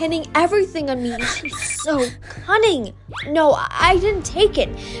deliberately pinning everything on me. She's so cunning. No, I didn't take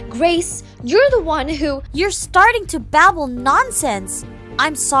it. Grace, you're the one who... You're starting to babble nonsense.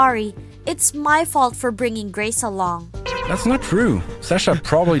 I'm sorry. It's my fault for bringing Grace along. That's not true. Sasha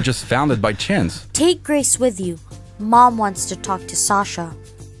probably just found it by chance. Take Grace with you. Mom wants to talk to Sasha.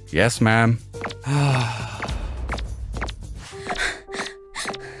 Yes, ma'am.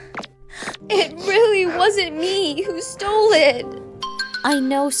 It really wasn't me who stole it. I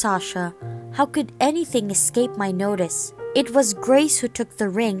know, Sasha. How could anything escape my notice? It was Grace who took the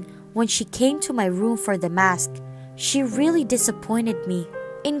ring when she came to my room for the mask. She really disappointed me.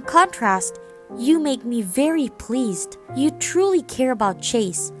 In contrast, you make me very pleased. You truly care about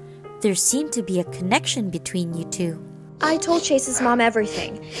Chase. There seemed to be a connection between you two. I told Chase's mom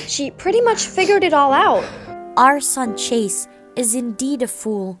everything. She pretty much figured it all out. Our son Chase is indeed a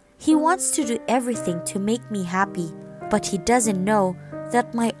fool. He wants to do everything to make me happy, but he doesn't know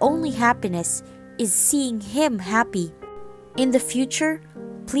that my only happiness is seeing him happy. In the future,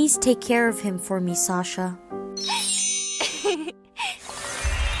 please take care of him for me, Sasha.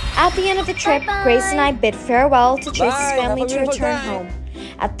 At the end of the trip, Grace and I bid farewell to Chase's family to return home.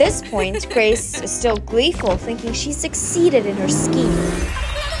 At this point, Grace is still gleeful, thinking she succeeded in her scheme.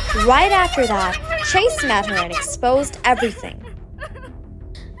 Right after that, Chase met her and exposed everything.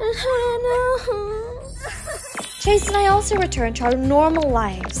 Chase and I also returned to our normal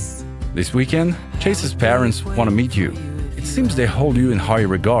lives. This weekend, Chase's parents want to meet you. It seems they hold you in high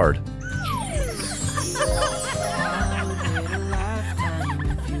regard.